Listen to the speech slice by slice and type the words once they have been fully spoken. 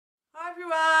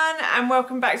and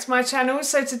welcome back to my channel.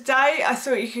 So today I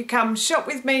thought you could come shop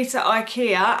with me to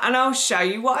Ikea and I'll show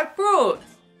you what I brought.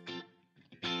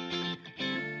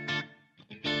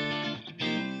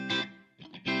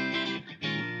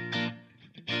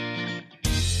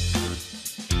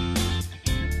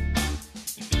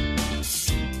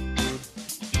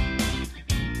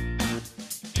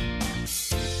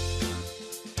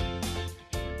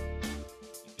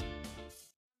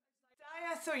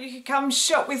 I thought you could come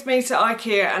shop with me to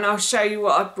Ikea and I'll show you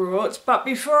what I brought. But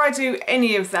before I do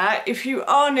any of that, if you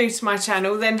are new to my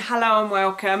channel, then hello and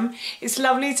welcome. It's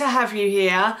lovely to have you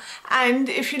here, and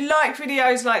if you like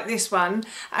videos like this one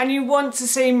and you want to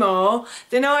see more,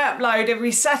 then I upload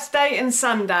every Saturday and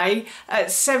Sunday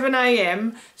at 7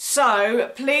 AM,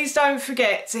 so please don't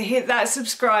forget to hit that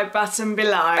subscribe button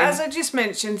below. As I just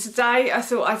mentioned, today I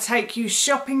thought I'd take you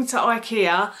shopping to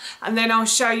Ikea and then I'll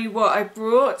show you what I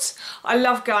brought. I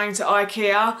love going to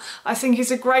Ikea. I think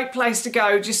it's a great place to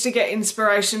go just to get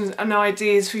inspiration and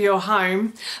ideas for your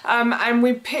home. And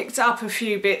we picked up a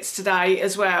few bits today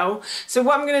as well. So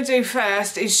what I'm going to do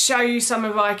first is show you some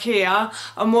of Ikea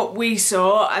and what we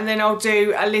saw, and then I'll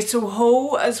do a little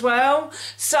haul as well.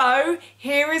 So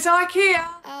here is Ikea.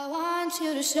 I want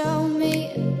you to show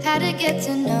me how to get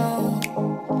to know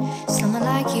someone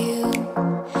like you,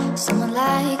 someone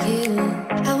like you.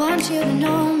 I want you to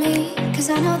know me, 'cause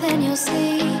I know then you'll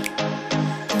see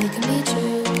we can be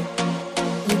true,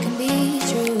 we can be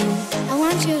true. I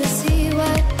want you to see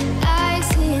what I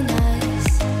see in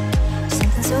us,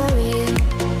 something so real,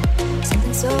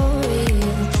 something so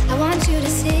real. I want you to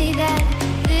see that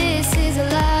this is a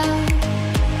love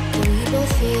that we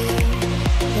both feel,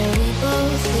 that we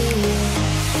both feel.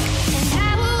 And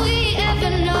how will we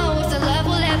ever know if the love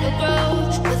will ever grow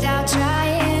without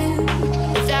trying,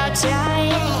 without trying?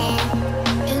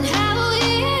 And how will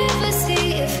we ever see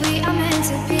if we are meant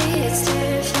to be? It's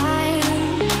terrifying,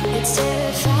 it's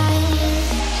terrifying.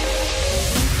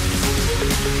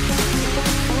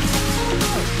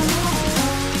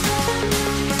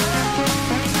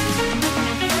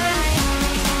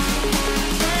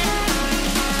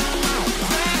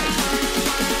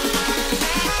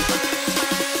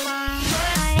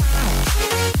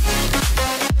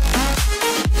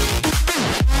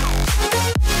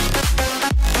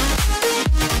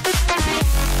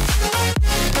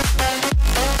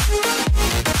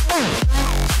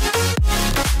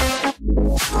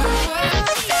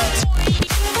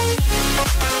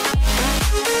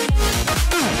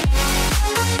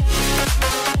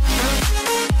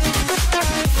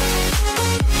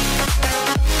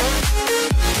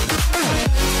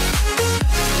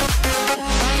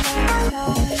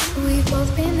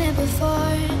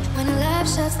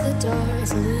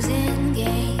 It's a losing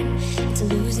game, it's a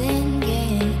losing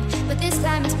game. But this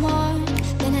time it's more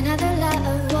than another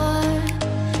love war.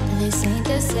 This ain't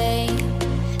the same,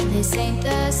 this ain't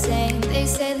the same. They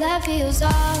say love heals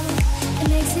all, it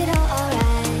makes it all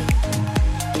alright.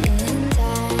 In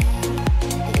time,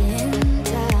 in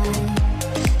time.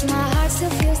 My heart still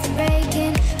feels the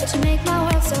breaking, but you make my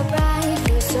world so bright. You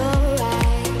feel so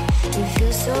right, you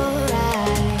feel so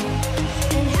right.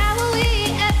 And how will we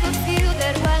ever feel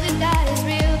that what we got is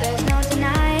real? There's no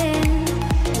denying,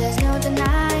 there's no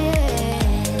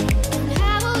denying. And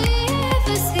how will we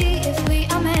ever see if we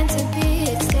are meant to be?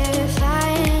 It's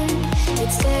terrifying,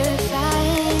 it's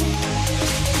terrifying.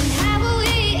 And how will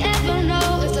we ever know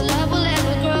if the love will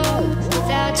ever grow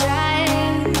without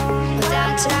trying,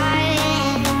 without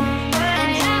trying?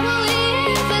 And how will we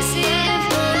ever see if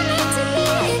we are meant to be?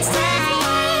 It's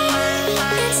terrifying,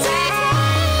 it's terrifying.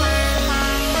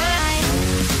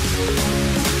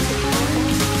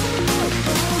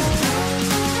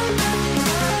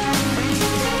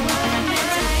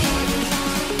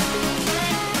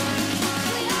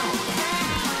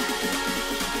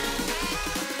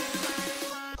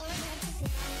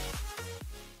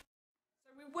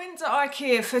 We went to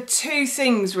Ikea for two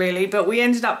things really, but we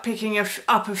ended up picking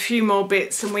up a few more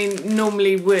bits than we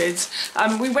normally would.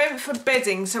 We went for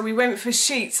bedding, so we went for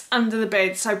sheets under the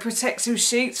bed, so protective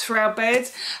sheets for our bed.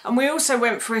 And we also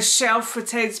went for a shelf for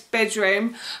Ted's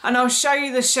bedroom, and I'll show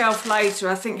you the shelf later.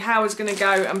 I think Howard's going to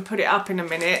go and put it up in a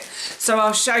minute, so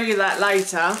I'll show you that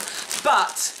later.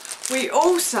 But we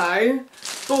also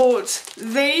bought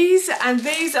these, and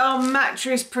these are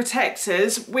mattress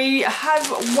protectors. We have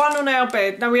one on our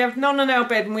bed. Now we have none on our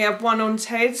bed and we have one on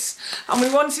Ted's, and we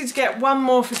wanted to get one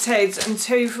more for Ted's and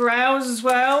two for ours as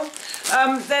well.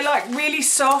 They're like really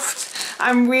soft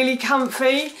and really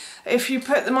comfy. If you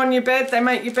put them on your bed, they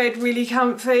make your bed really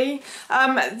comfy.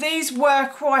 These were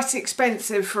quite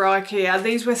expensive for IKEA.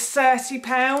 These were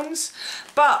 £30,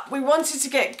 but we wanted to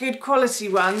get good quality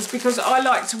ones because I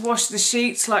like to wash the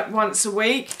sheets like once a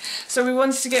week. So we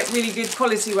wanted to get really good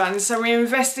quality ones. So we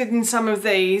invested in some of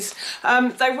these.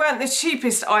 They weren't the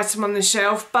cheapest item on the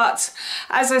shelf, but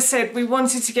as I said, we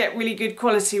wanted to get really good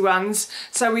quality ones.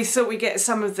 So we thought we'd get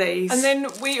some of these. And then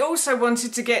we also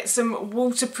wanted to get some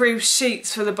waterproof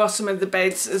sheets for the bottom of the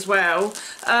beds as well.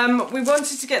 We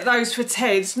wanted to get those for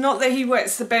Ted. Not that he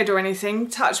wets the bed or anything.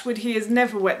 Touch wood, he has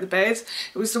never wet the bed.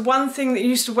 It was the one thing that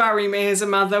used to worry me as a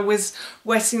mother, was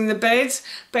wetting the bed,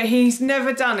 but he's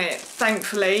never done it,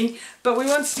 thankfully. But we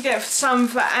wanted to get some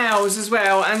for ours as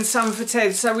well, and some for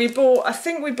Ted. So we bought, I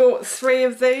think we bought 3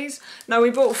 of these. No,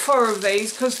 we bought 4 of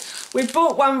these because we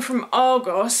bought one from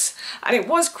Argos and it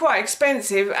was quite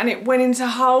expensive and it went into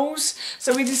holes.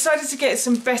 So we decided to get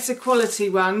some better quality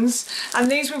ones,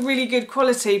 and these were really good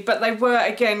quality, but they were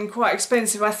again quite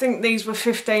expensive. I think these were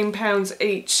 £15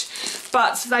 each,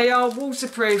 but they are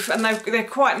waterproof and they're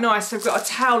quite nice. They've got a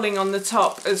toweling on the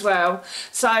top as well.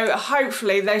 So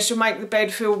hopefully they should make the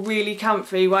bed feel really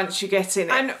comfy once you get in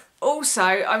it. And also,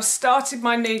 I've started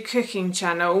my new cooking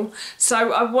channel,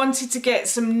 so I wanted to get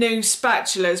some new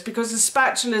spatulas because the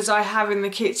spatulas I have in the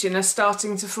kitchen are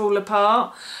starting to fall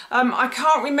apart. I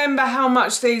can't remember how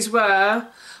much these were.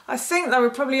 I think they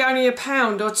were probably only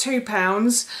 £1 or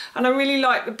 £2, and I really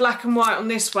like the black and white on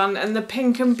this one and the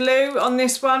pink and blue on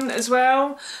this one as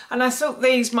well. And I thought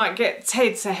these might get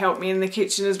Ted to help me in the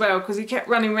kitchen as well, because he kept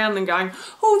running around and going,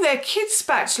 oh, they're kids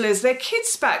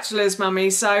spatulas, mummy.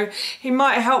 So he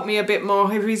might help me a bit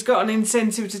more if he's got an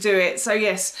incentive to do it. So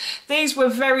yes, these were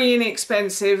very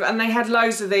inexpensive, and they had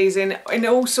loads of these in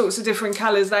all sorts of different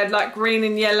colours. They had like green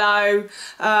and yellow,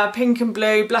 pink and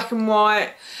blue, black and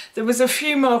white. There was a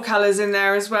few more colours in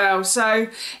there as well. So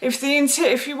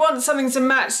if you want something to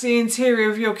match the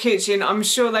interior of your kitchen, I'm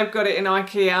sure they've got it in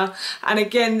IKEA. And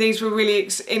again, these were really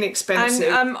inexpensive.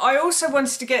 And I also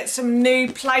wanted to get some new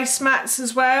placemats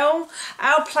as well.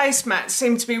 Our placemats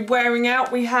seem to be wearing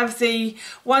out. We have the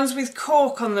ones with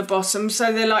cork on the bottom,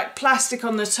 so they're like plastic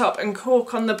on the top and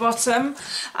cork on the bottom.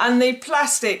 And the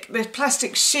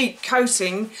plastic sheet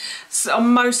coating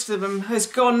on most of them has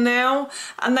gone now,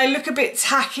 and they look a bit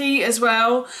tacky as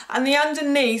well, and the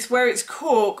underneath where it's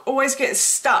cork always gets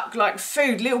stuck, like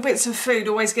food, little bits of food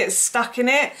always get stuck in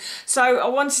it. So I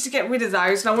wanted to get rid of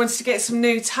those, and I wanted to get some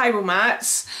new table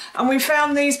mats, and we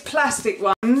found these plastic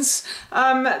ones.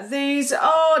 These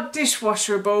are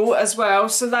dishwasherable as well,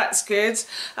 so that's good.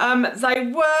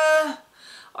 They were,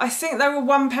 I think they were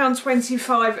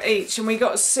 £1.25 each, and we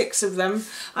got 6 of them.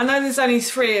 I know there's only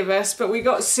 3 of us, but we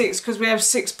got 6 because we have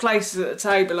 6 places at the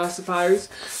table, I suppose.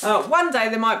 One day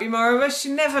there might be more of us,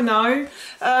 you never know.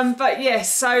 But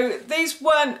yes, so these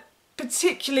weren't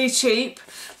particularly cheap,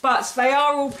 but they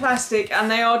are all plastic and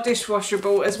they are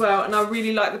dishwasherable as well, and I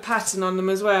really like the pattern on them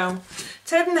as well.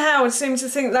 Ted and Howard seem to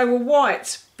think they were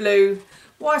white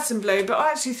and blue, but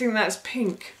I actually think that's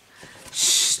pink.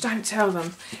 Shh, don't tell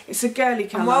them. It's a girly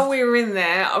colour. And while we were in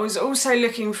there, I was also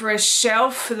looking for a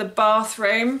shelf for the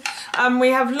bathroom. We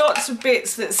have lots of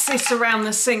bits that sit around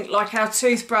the sink, like our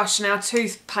toothbrush and our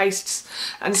toothpastes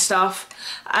and stuff.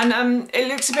 And it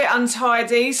looks a bit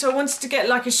untidy, so I wanted to get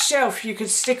like a shelf you could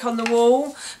stick on the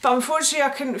wall. But unfortunately I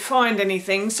couldn't find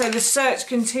anything, so the search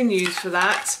continues for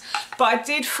that. But I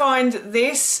did find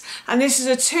this, and this is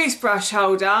a toothbrush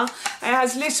holder. It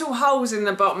has little holes in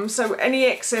the bottom, so any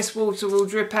excess water will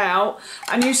drip out,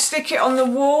 and you stick it on the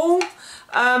wall.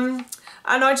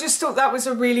 And I just thought that was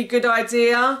a really good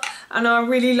idea, and I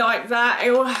really like that.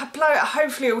 It will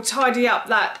hopefully it will tidy up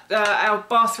that our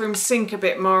bathroom sink a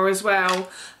bit more as well.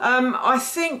 I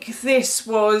think this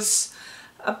was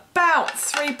about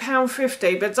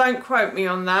 £3.50, but don't quote me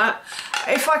on that.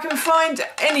 If I can find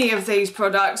any of these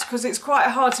products, because it's quite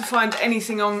hard to find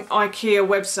anything on IKEA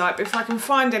website, but if I can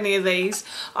find any of these,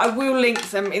 I will link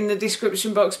them in the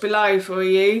description box below for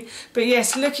you. But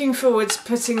yes, looking forward to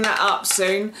putting that up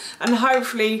soon, and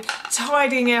hopefully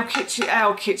tidying our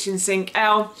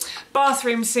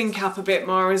bathroom sink up a bit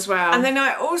more as well. And then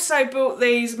I also bought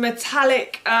these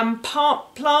metallic plant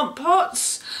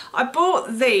pots. I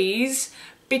bought these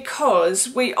because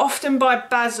we often buy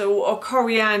basil or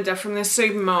coriander from the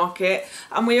supermarket,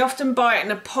 and we often buy it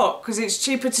in a pot because it's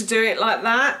cheaper to do it like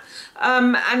that.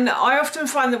 and I often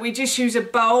find that we just use a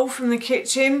bowl from the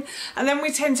kitchen and then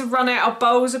we tend to run out of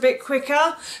bowls a bit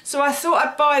quicker. So I thought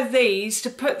I'd buy these to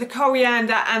put the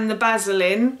coriander and the basil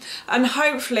in, and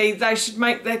hopefully they should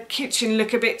make the kitchen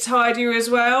look a bit tidier as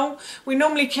well. We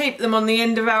normally keep them on the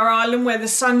end of our island where the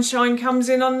sunshine comes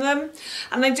in on them,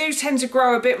 and they do tend to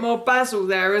grow a bit more basil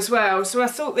there as well. So I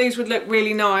thought these would look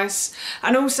really nice,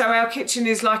 and also our kitchen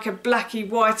is like a blacky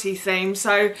whitey theme,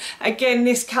 so again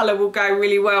this colour will go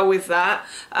really well with that.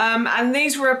 And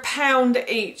these were £1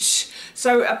 each,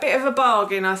 so a bit of a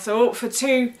bargain I thought for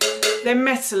two. They're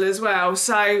metal as well,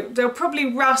 so they'll probably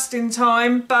rust in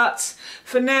time, but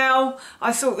for now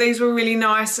I thought these were really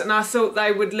nice and I thought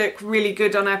they would look really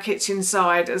good on our kitchen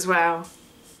side as well.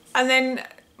 And then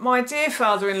my dear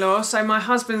father-in-law, so my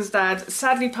husband's dad,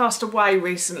 sadly passed away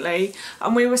recently,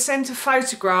 and we were sent a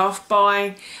photograph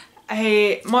by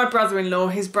my brother-in-law,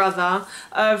 his brother,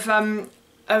 of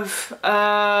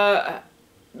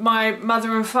my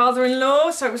mother and father-in-law,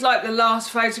 so it was like the last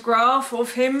photograph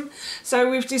of him.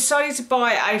 So we've decided to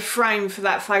buy a frame for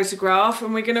that photograph,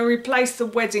 and we're going to replace the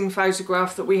wedding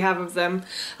photograph that we have of them,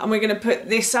 and we're going to put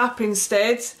this up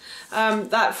instead,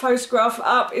 that photograph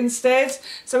up instead.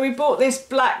 So we bought this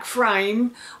black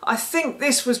frame. I think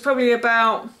this was probably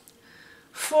about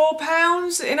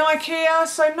 £4 in Ikea,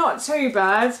 so not too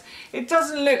bad. It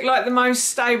doesn't look like the most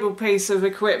stable piece of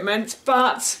equipment,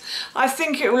 but I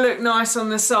think it will look nice on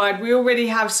the side. We already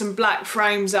have some black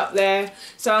frames up there,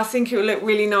 so I think it will look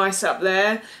really nice up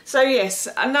there. So yes,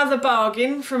 another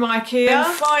bargain from Ikea.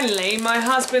 And finally, my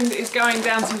husband is going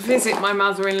down to visit my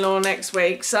mother-in-law next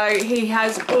week, so he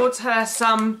has bought her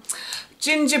some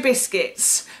ginger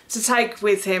biscuits to take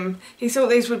with him. He thought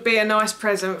these would be a nice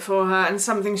present for her and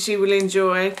something she will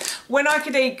enjoy. When I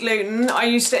could eat gluten, I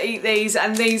used to eat these,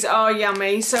 and these are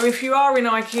yummy. So if you are in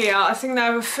Ikea, I think they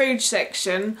have a food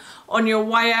section on your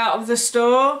way out of the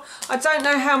store. I don't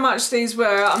know how much these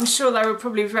were. I'm sure they were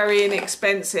probably very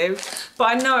inexpensive, but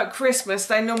I know at Christmas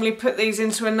they normally put these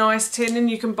into a nice tin and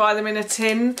you can buy them in a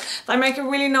tin. They make a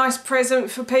really nice present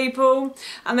for people,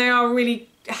 and they are really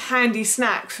handy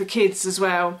snack for kids as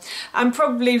well, and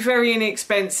probably very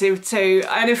inexpensive too.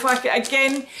 And if I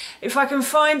can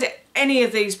find any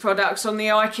of these products on the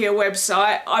Ikea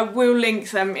website, I will link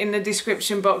them in the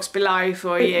description box below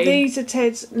for you. These are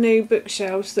Ted's new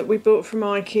bookshelves that we bought from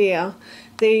Ikea.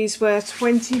 These were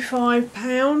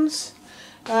 £25.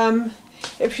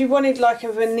 If you wanted like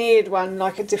a veneered one,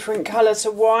 like a different colour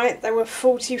to white, they were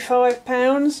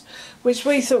 £45, which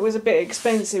we thought was a bit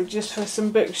expensive just for some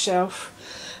bookshelf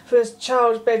for a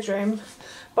child's bedroom,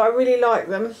 but I really like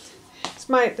them. It's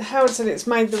made, Howard said it's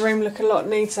made the room look a lot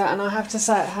neater, and I have to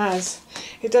say it has.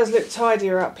 It does look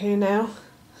tidier up here now.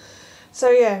 So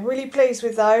yeah, really pleased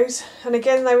with those. And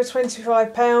again, they were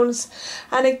 £25.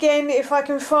 And again, if I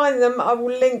can find them, I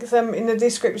will link them in the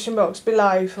description box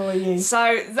below for you.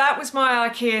 So that was my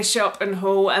Ikea shop and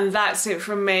haul, and that's it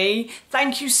from me.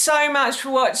 Thank you so much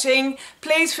for watching.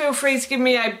 Please feel free to give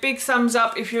me a big thumbs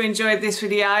up if you enjoyed this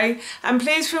video, and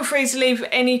please feel free to leave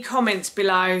any comments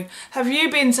below. Have you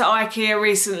been to Ikea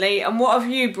recently, and what have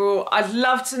you brought? I'd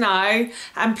love to know.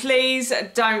 And please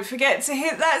don't forget to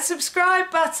hit that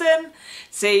subscribe button.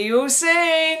 See you all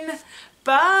soon.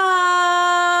 Bye.